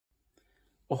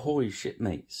Ahoy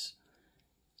shipmates!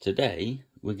 Today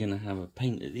we're going to have a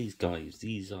paint of these guys.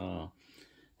 These are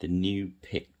the new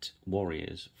pict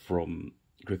warriors from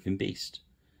Griffin Beast.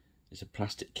 It's a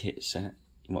plastic kit set.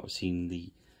 You might have seen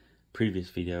the previous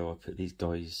video I put these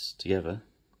guys together,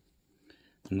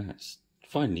 and that's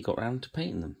finally got around to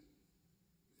painting them.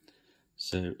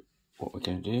 So what we're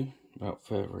going to do, without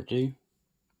further ado,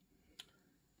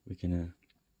 we're going to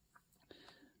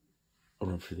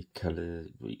run through the colours.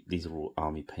 These are all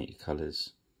army painted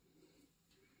colours,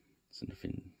 so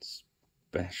nothing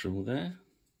special there.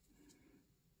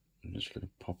 I'm just going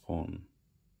to pop on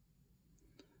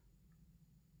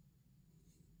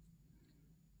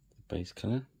the base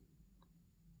colour.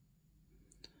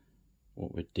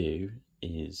 What we'll do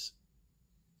is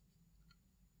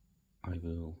I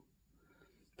will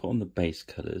put on the base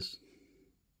colours,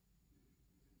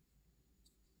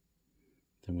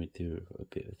 then we do a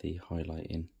bit of the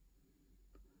highlighting.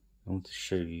 I want to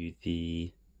show you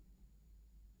the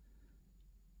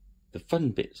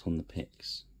fun bits on the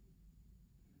pics.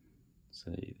 So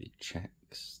the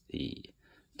checks, the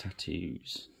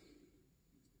tattoos,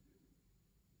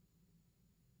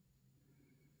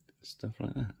 stuff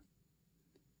like that.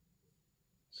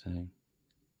 So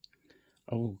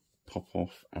I will pop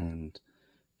off and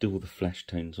do all the flesh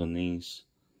tones on these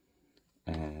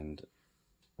and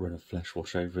run a flesh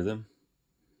wash over them,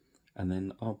 and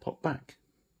then I'll pop back.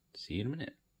 See you in a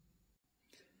minute.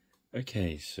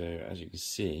 Okay, so as you can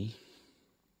see,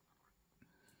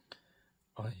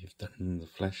 I've done the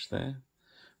flesh there.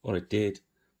 What I did,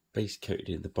 base coated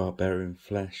in the Barbarian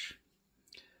flesh,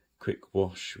 quick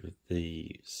wash with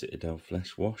the Citadel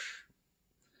flesh wash,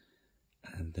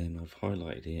 and then I've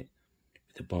highlighted it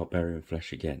with the Barbarian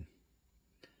flesh again,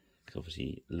 because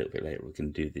obviously a little bit later we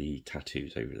can do the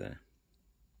tattoos over there.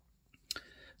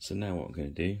 So now what I'm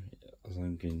going to do is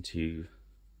I'm going to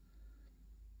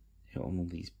hit on all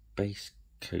these base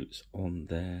coats on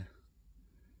there.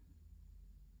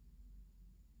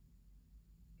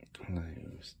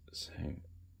 Close. So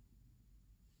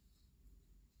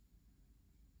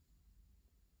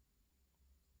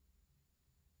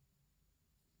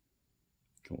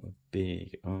got a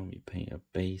big army painter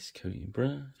base coating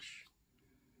brush.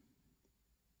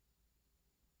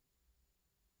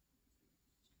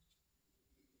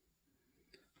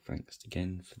 Thanks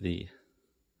again for the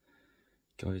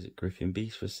guys at Griffin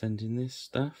Beast for sending this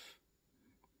stuff,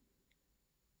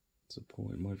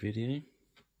 supporting my video.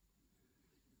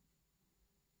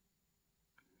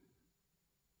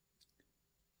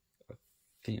 I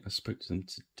think I spoke to them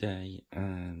today,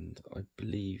 and I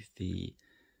believe the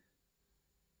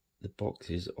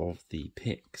boxes of the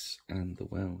Picts and the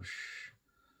Welsh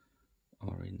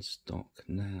are in stock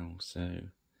now, so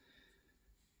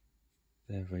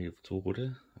they're available to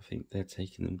order. I think they're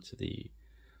taking them to the,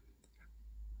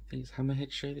 I think it's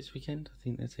Hammerhead show this weekend. I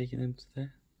think they're taking them to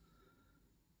there.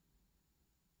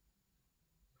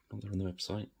 They're on the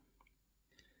website.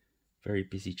 Very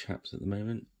busy chaps at the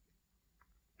moment.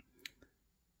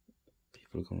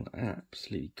 People have gone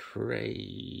absolutely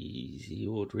crazy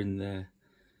ordering their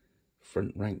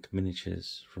front rank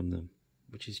miniatures from them,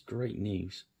 which is great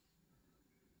news.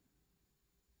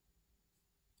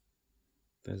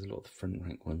 There's a lot of the front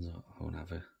rank ones I want to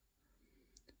have a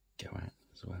go at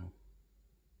as well.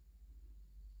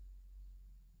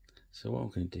 So what I'm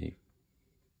going to do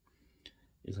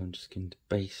is I'm just going to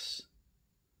base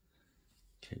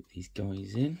coat these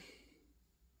guys in.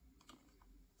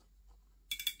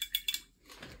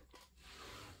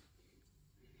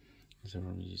 So I'm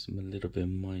going to use a little bit of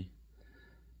my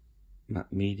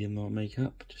matte medium that I'll make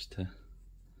up just to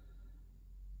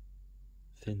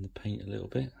thin the paint a little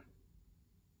bit.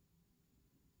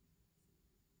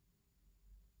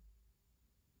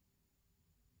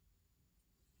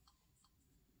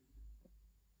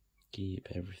 Keep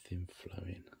everything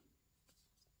flowing.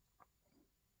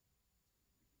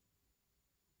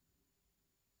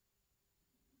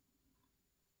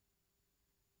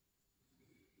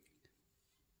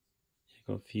 You've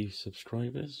got a few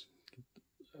subscribers.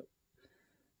 If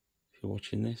you're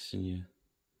watching this and you're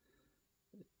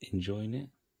enjoying it,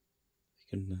 you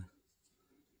can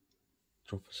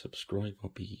drop a subscribe. I'll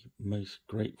be most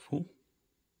grateful.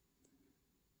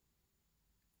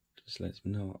 Just lets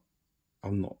me know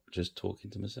I'm not just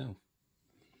talking to myself.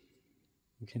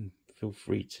 Again, feel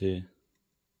free to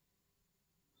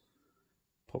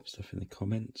pop stuff in the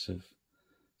comments of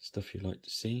stuff you'd like to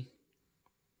see.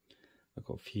 I've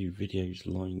got a few videos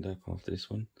lined up after this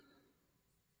one.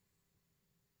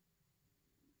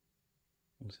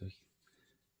 Also,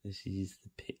 this is the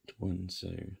picked one,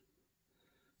 so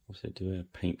also do a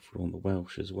paint through on the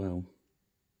Welsh as well.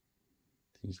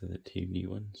 These are the two new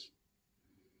ones.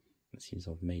 It seems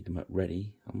I've made them up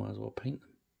ready. I might as well paint them.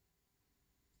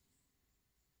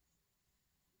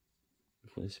 I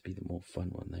thought this would be the more fun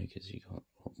one though, because you got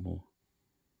a lot more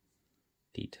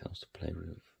details to play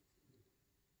with.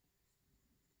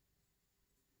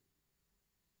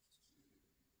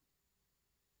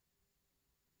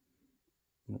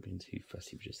 I'm not being too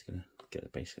fussy, we're just going to get the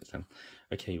base coats down.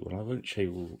 Okay, well I won't show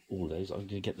you all those. I'm going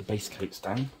to get the base coats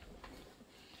down,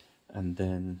 and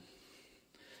then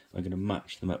I'm going to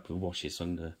match them up with washes. So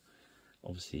I'm going to,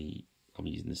 obviously I'm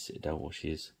using the Citadel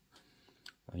washes.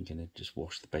 I'm going to just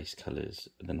wash the base colours,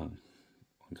 and then I'm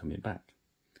coming back.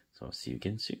 So I'll see you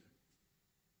again soon.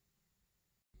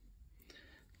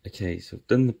 Okay, so I've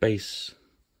done the base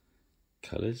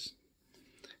colours,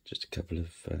 just a couple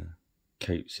of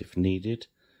coats if needed,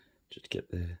 just to get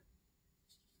a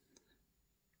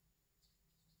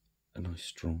nice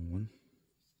strong one.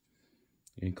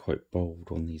 Getting quite bold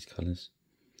on these colours.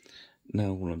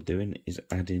 Now what I'm doing is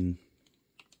adding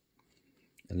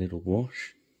a little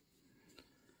wash.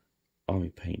 Army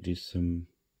paint, do some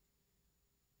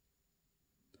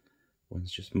ones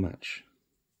just match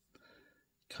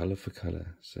colour for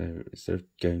colour. So instead of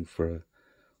going for a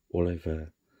all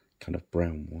over kind of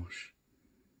brown wash,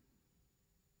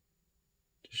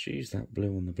 just use that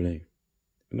blue on the blue. It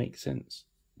makes sense.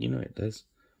 You know it does.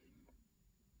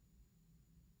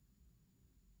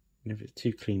 And if it's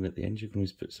too clean at the end, you can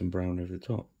always put some brown over the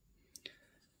top.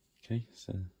 Okay,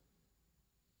 so let's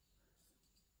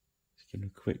give it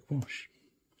a quick wash.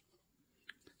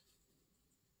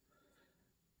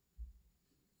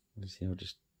 Obviously, I'll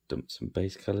just dump some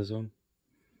base colours on.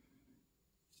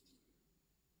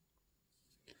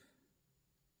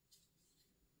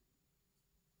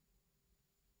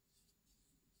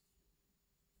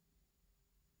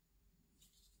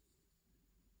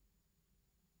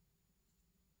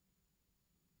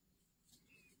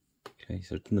 Okay,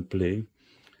 so I've done the blue.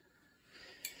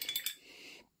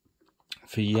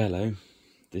 For yellow,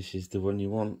 this is the one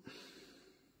you want.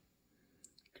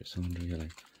 Cassandra yellow.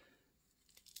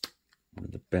 One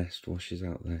of the best washes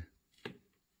out there.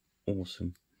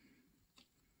 Awesome.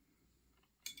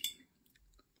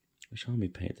 Wish Army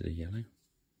painted a yellow.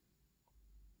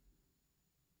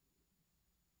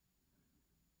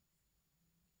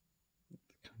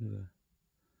 Kind of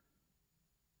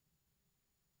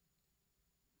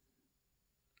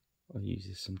I use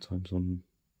this sometimes on,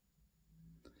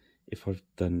 if I've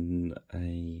done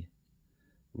a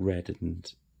red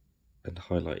and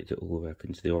highlighted it all the way up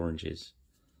into the oranges,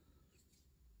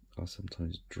 I'll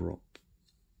sometimes drop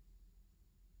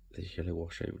this yellow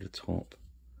wash over the top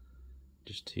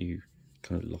just to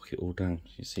kind of lock it all down.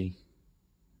 You see?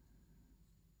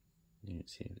 You can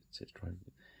see it's dry,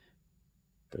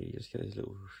 but you just get these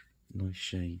little nice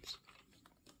shades.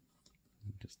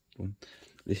 Just one.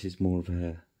 This is more of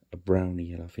a browny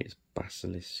yellow. I think it's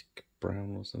basilisk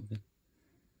brown or something.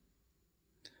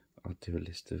 I'll do a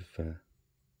list of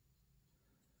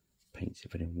paints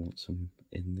if anyone wants them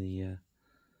in the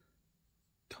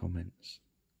comments.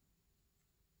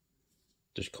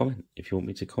 Just comment if you want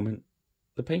me to comment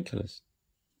the paint colours.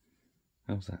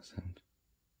 How's that sound?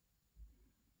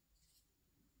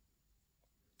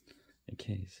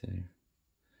 Okay, so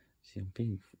see, I'm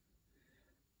being,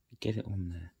 get it on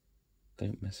there.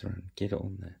 Don't mess around. Get it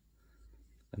on there,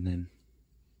 and then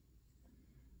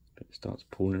if it starts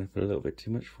pulling up a little bit too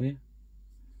much for you,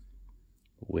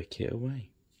 wick it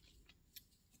away.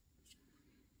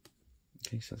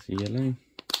 Okay, so that's the yellow.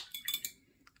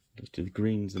 Let's do the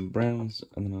greens and browns,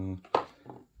 and then I'll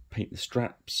paint the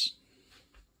straps,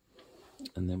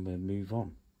 and then we'll move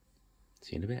on.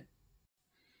 See you in a bit.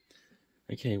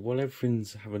 Okay, while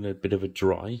everything's having a bit of a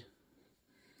dry,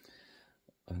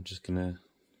 I'm just gonna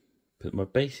put my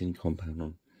basing compound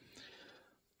on.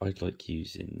 I like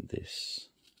using this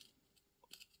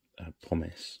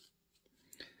pumice.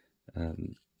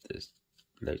 There's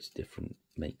loads of different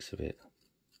makes of it.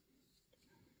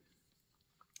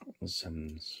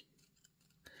 Some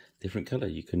different colour.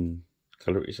 You can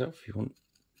colour it yourself if you want.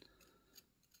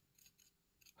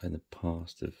 I in the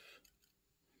past have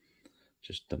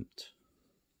just dumped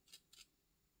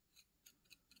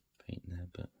paint there,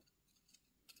 but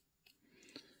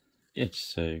yeah,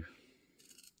 so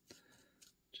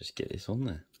just get this on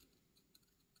there.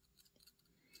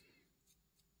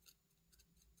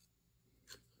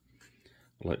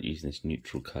 I like using this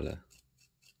neutral colour,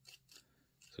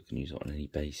 so I can use it on any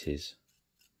bases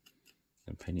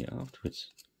and paint it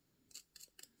afterwards.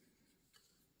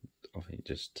 I think it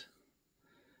just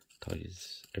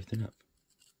tidies everything up.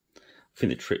 I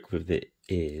think the trick with it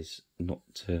is not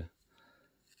to,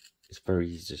 it's very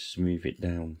easy to smooth it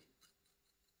down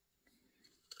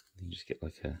can just get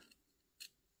like a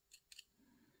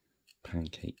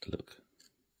pancake look.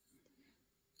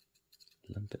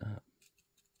 Lump it up.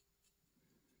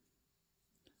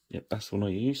 Yep, that's the one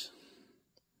I use.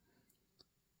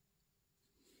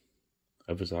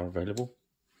 Others are available.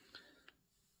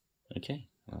 Okay,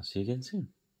 I'll see you again soon.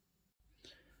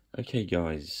 Okay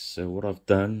guys, so what I've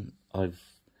done, I've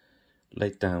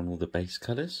laid down all the base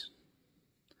colours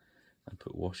and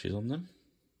put washes on them.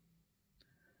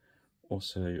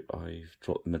 Also, I've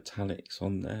dropped the metallics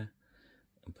on there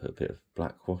and put a bit of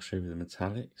black wash over the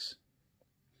metallics.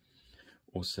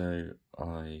 Also,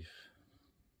 I've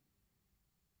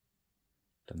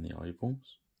done the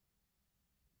eyeballs.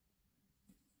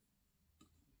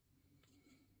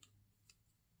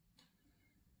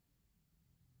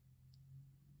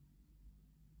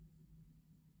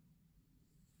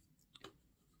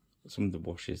 Some of the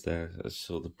washes there, I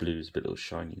saw the blue's a bit little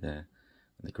shiny there,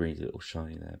 and the green's a little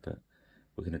shiny there, but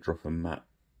we're going to drop a matte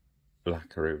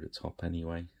blacker over the top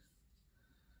anyway.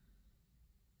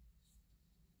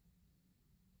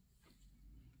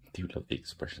 I do love the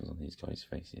expressions on these guys'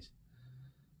 faces.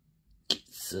 Get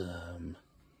some.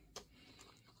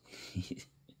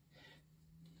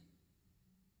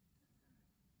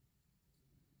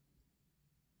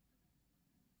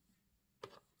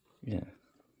 Yeah.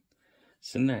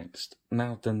 So next,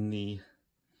 now I've done the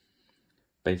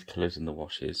base colours and the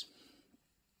washes,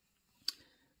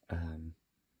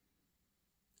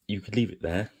 you could leave it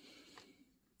there,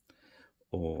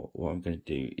 or what I'm going to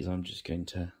do is I'm just going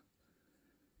to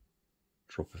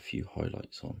drop a few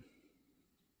highlights on.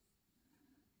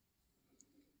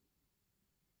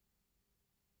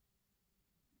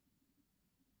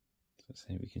 So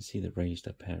we can see the raised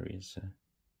up areas.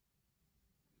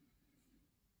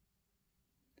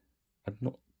 I'm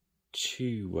not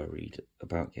too worried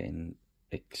about getting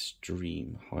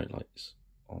extreme highlights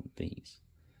on these,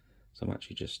 so I'm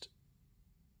actually just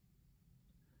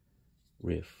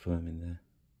reaffirming there.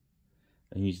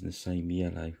 I'm using the same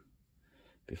yellow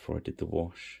before I did the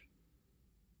wash,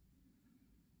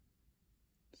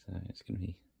 so it's going to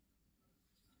be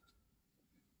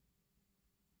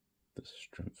just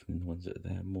strengthening the ones that are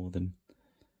there more than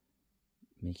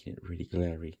making it really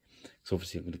glary. So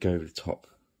obviously I'm going to go over the top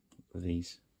of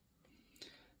these.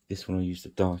 This one I used the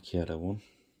dark yellow one,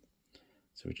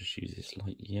 so we just use this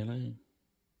light yellow.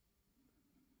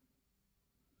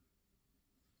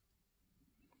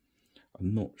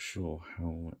 I'm not sure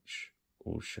how much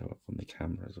will show up on the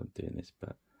camera as I'm doing this,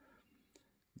 but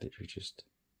literally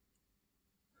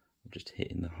I'm just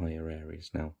hitting the higher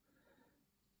areas now,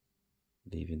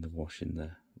 leaving the wash in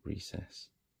the recess.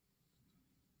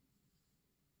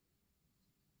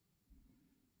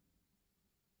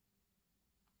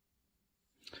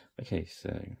 Okay, so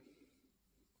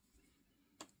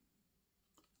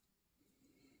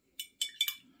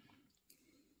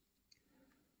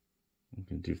I'm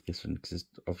going to do this one because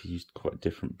I've used quite a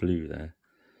different blue there,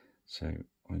 so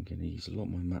I'm going to use a lot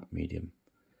more matte medium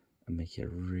and make it a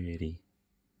really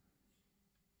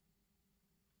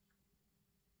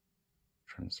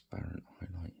transparent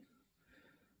highlight,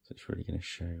 so it's really going to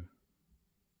show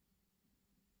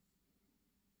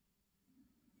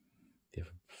the other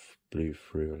blue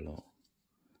through a lot.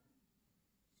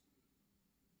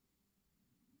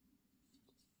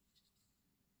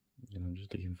 And I'm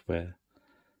just looking for where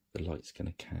the light's going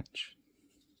to catch.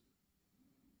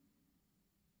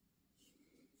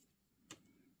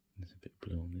 There's a bit of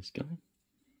blue on this guy.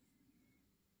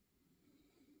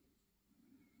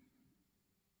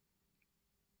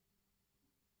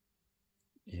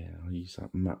 Yeah, I use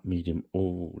that matte medium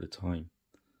all the time.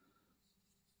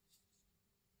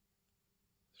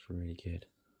 It's really good.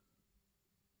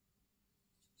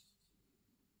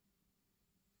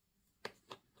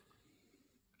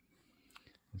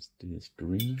 Let's do this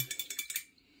green.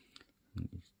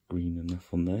 Green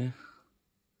enough on there.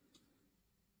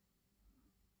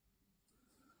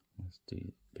 Let's do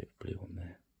a bit of blue on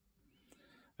there.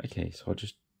 Okay, so I'll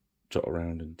just jot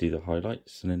around and do the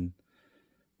highlights, and then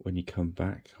when you come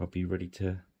back, I'll be ready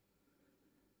to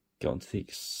get on to the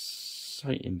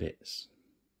exciting bits.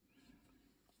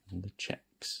 And the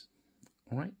checks.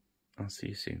 Alright, I'll see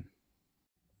you soon.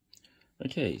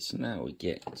 Okay, so now we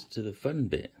get to the fun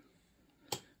bit.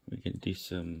 We're going to do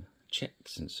some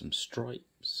checks and some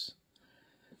stripes.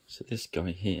 So this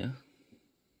guy here,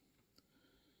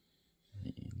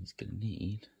 he's going to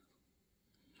need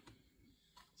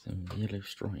some yellow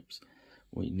stripes.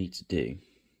 What you need to do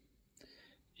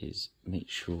is make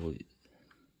sure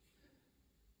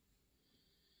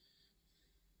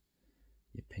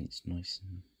your paint's nice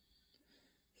and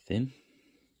thin.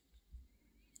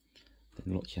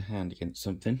 Then lock your hand against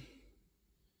something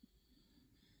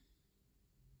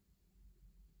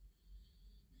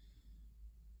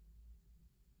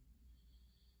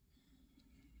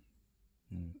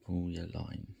pull your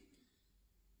line.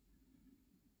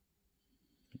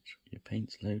 Make sure your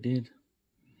paint's loaded.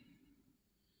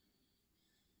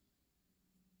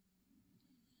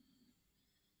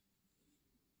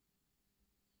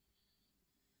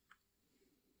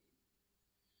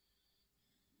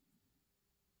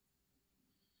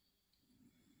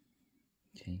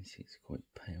 Okay, see it's quite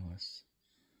pale. That's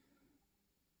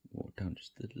watered down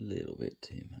just a little bit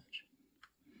too much.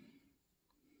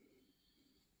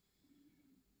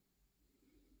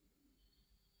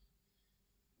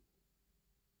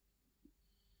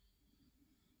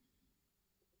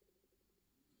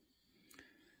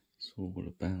 It's all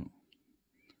about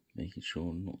making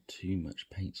sure not too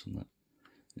much paint's on that.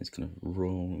 It's going to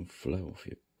roll and flow off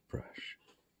your brush.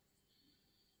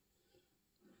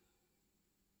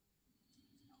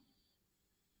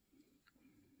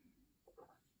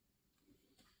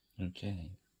 Okay.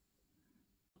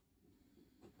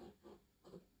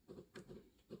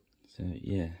 So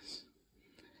yes.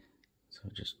 So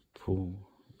just pull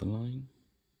the line.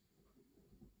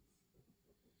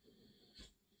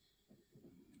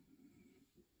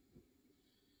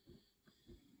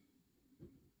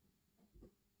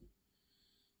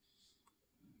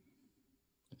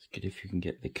 It's good if you can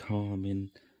get the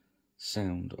calming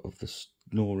sound of the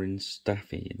snoring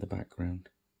Staffy in the background.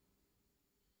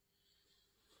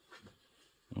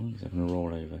 Oh, he's having a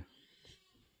roll over.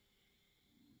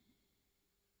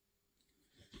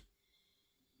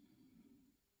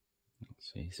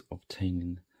 So he's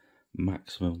obtaining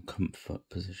maximum comfort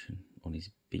position on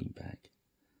his beanbag.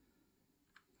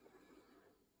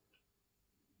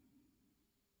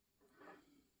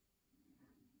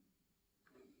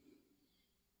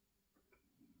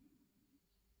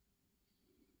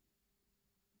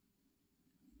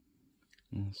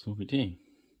 And that's all we do.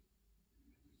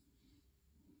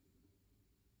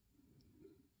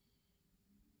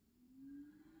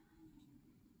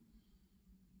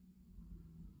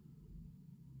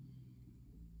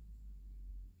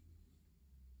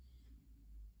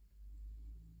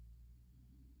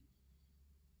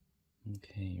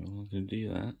 Okay, well I'm going to do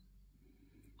that.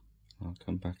 I'll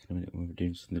come back in a minute when we're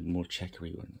doing some of the more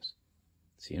checkery ones.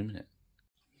 See you in a minute.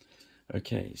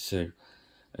 Okay, so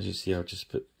as you see, I'll just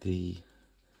put the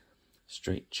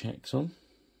straight checks on.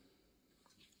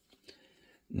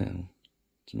 Now,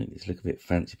 to make this look a bit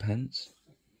fancy pants,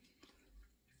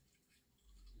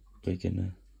 we're going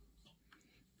to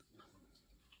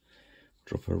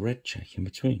drop a red check in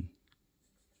between.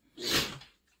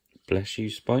 Bless you,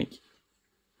 Spike.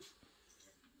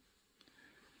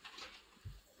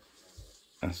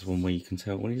 That's one way you can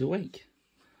tell when he's awake.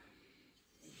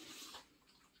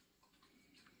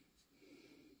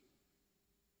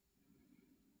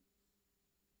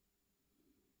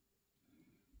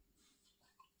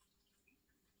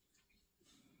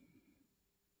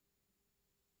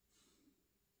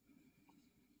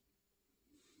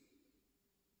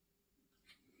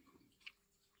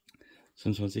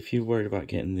 Sometimes if you're worried about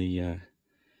getting the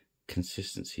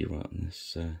consistency right on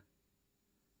this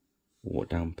watered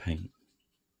down paint,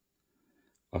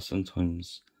 I'll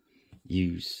sometimes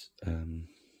use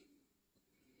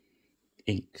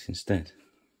inks instead.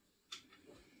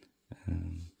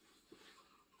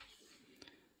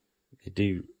 They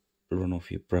do run off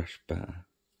your brush better,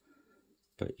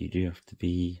 but you do have to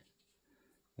be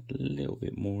a little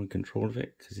bit more in control of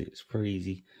it because it's very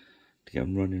easy to get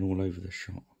them running all over the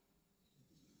shot.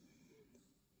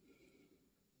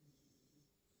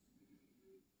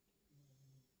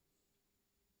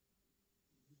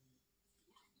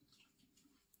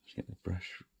 Get the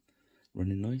brush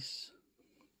running nice.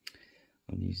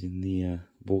 I'm using the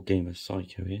Wargamer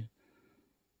Psycho here.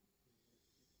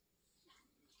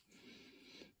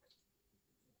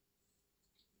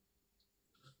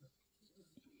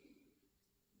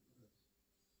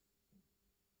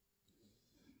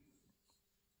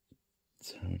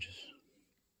 So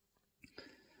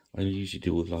I usually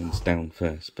do all the lines down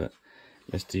first, but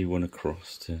let's do one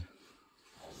across to.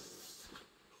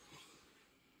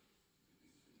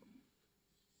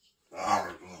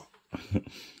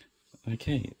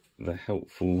 Okay, the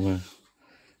helpful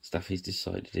Staffy's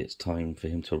decided it's time for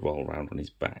him to roll around on his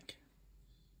back.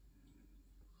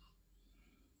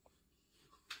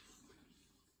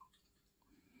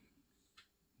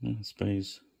 I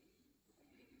suppose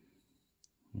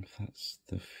if that's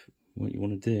what you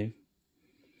want to do,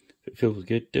 if it feels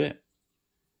good, do it.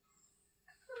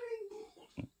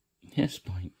 Yes,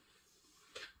 Spike.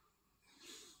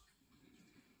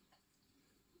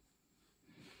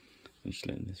 I'm just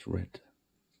letting this red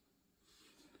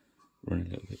run a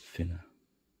little bit thinner.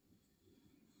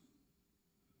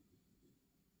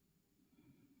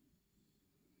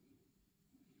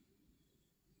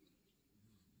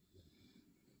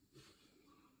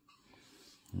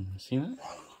 See that?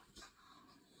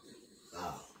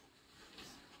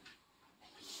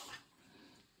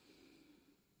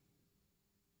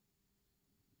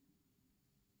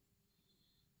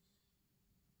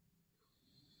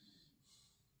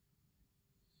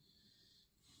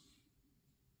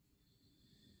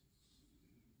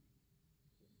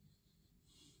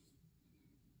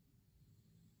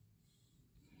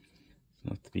 Doesn't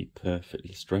have to be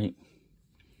perfectly straight.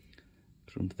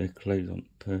 Remember, their clothes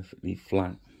aren't perfectly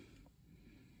flat.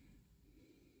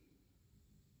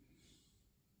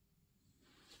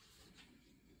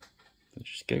 So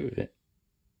just go with it.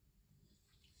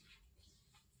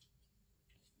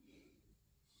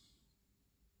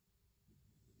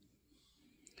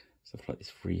 Stuff like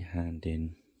this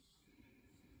freehanding,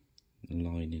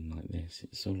 lining like this.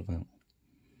 It's all about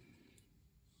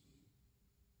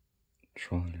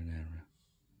trial and error.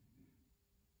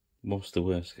 What's the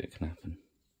worst that can happen?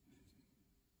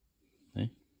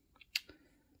 Okay,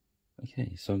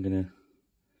 okay, so I'm going to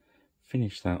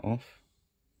finish that off.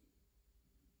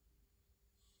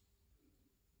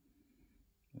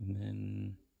 And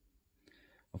then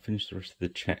I'll finish the rest of the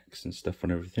checks and stuff on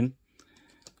everything.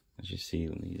 As you see,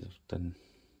 these I've done.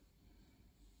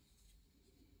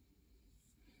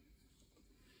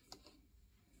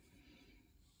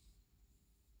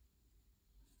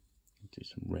 Do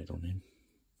some red on him.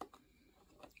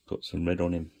 Got some red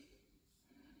on him.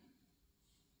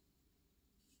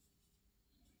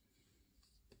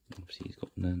 Obviously he's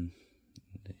got none.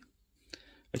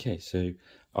 Okay, so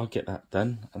I'll get that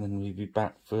done and then we'll be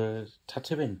back for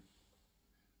tattooing.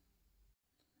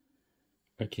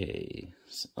 Okay,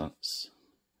 so that's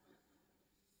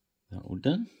that all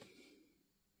done.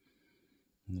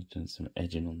 And I've done some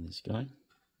edging on this guy.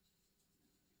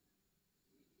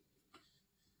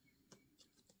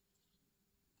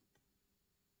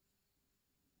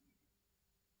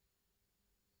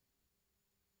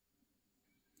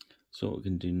 So what we're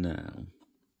going to do now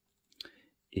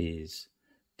is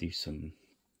do some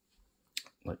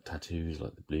like tattoos,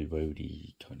 like the blue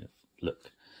roadie kind of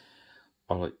look.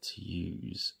 I like to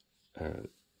use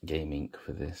game ink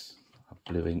for this,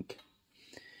 blue ink.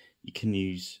 You can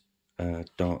use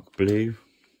dark blue,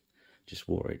 just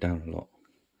water it down a lot.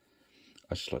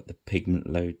 I just like the pigment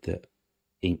load that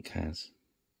ink has.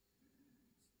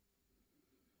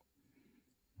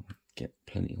 Get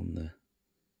plenty on the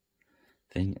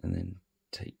thing and then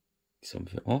take some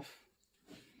of it off.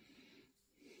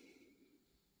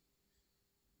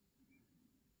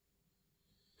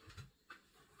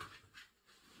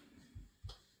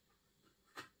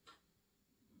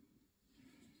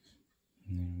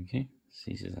 And there we go.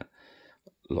 See, so that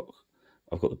lock.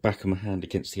 I've got the back of my hand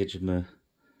against the edge of my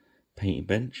painting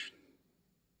bench,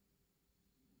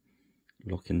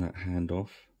 locking that hand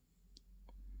off,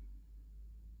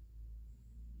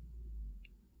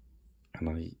 and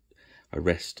I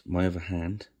rest my other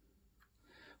hand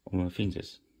on my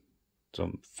fingers, so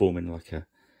I'm forming like a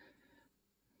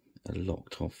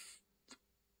locked off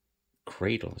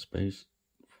cradle, I suppose,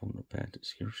 for a bad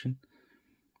description.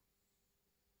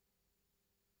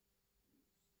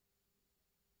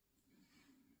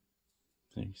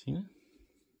 So you see that?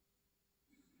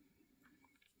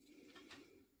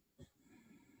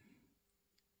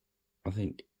 I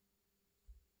think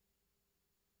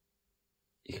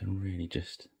you can really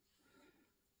just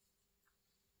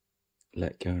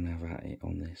let go and have at it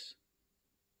on this.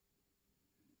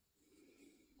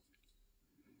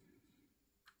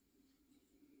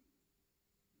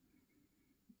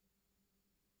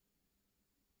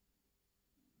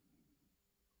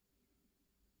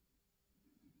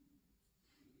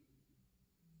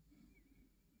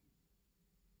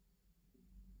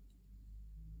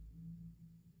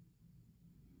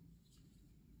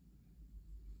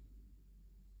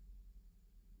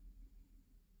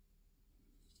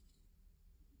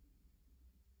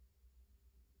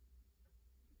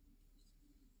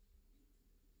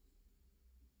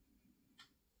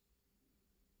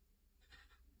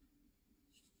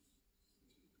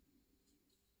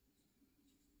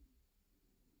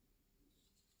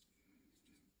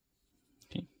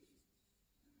 Okay.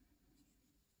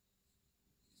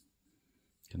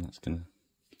 And that's going to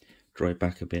dry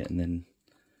back a bit, and then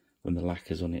when the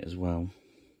lacquer's on it as well,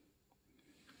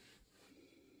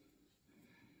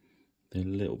 do a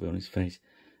little bit on his face.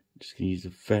 I'm just going to use the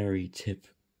very tip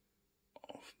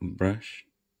of my brush.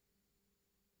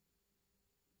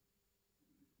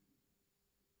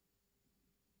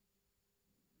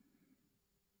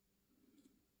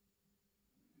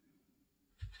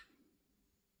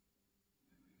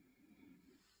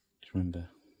 Just remember,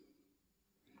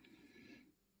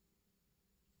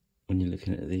 when you're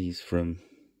looking at these from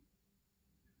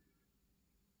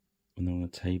when they're on a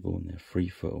table and they're 3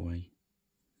 foot away.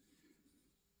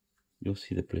 You'll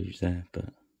see the blues there, but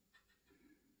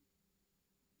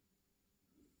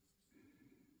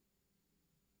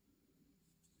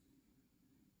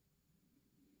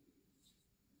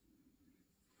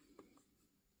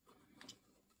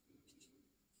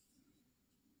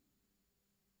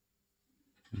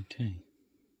okay.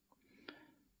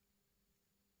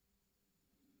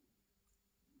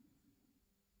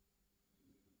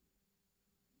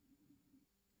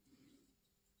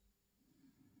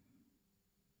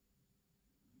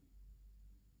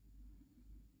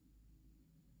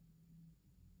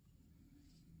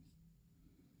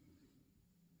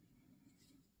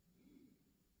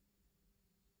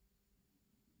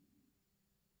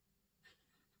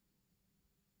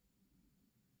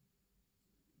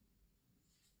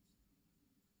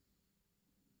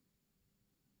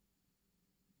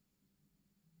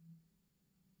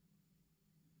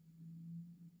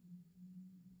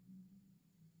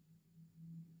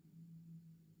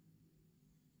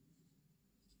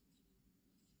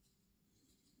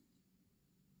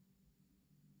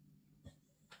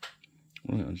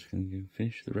 Right, I'm just going to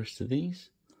finish the rest of these.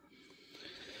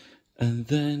 And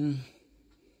then,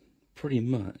 pretty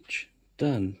much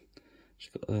done.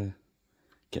 Just got to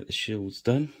get the shields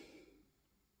done.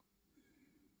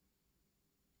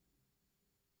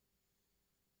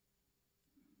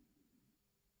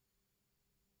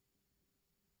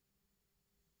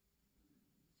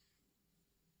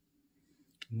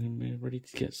 And then we're ready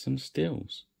to get some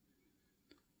stills.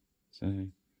 So,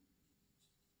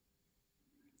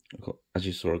 as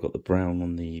you saw, I got the brown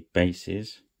on the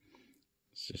bases.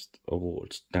 It's just, I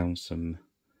watered down some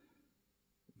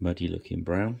muddy looking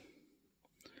brown.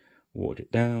 Watered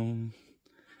it down.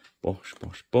 Bosh,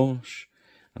 bosh, bosh.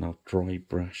 And I'll dry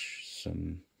brush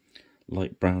some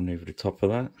light brown over the top of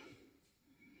that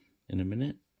in a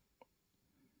minute.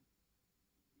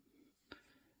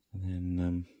 And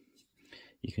then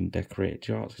you can decorate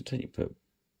your art content. You put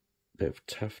a bit of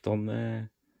tuft on there.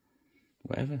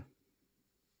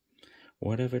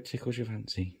 Whatever tickles your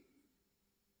fancy.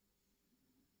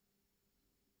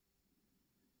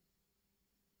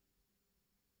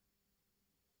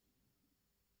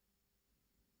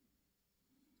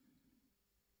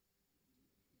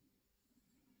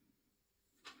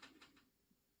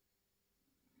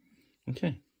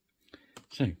 Okay,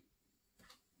 so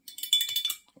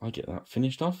I'll get that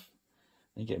finished off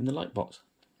and get in the light box.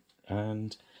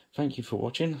 And thank you for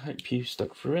watching. Hope you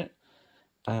stuck through it.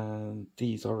 And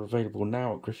these are available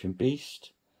now at Griffin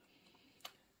Beast.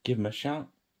 Give them a shout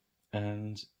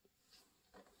and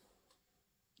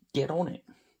get on it.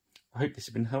 I hope this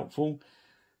has been helpful.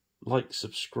 Like,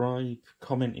 subscribe,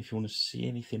 comment if you want to see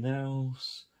anything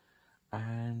else.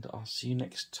 And I'll see you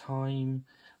next time.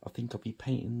 I think I'll be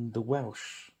painting the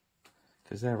Welsh,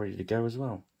 because they're ready to go as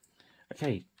well.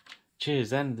 Okay,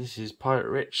 cheers then. This is Pirate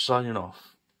Rich signing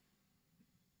off.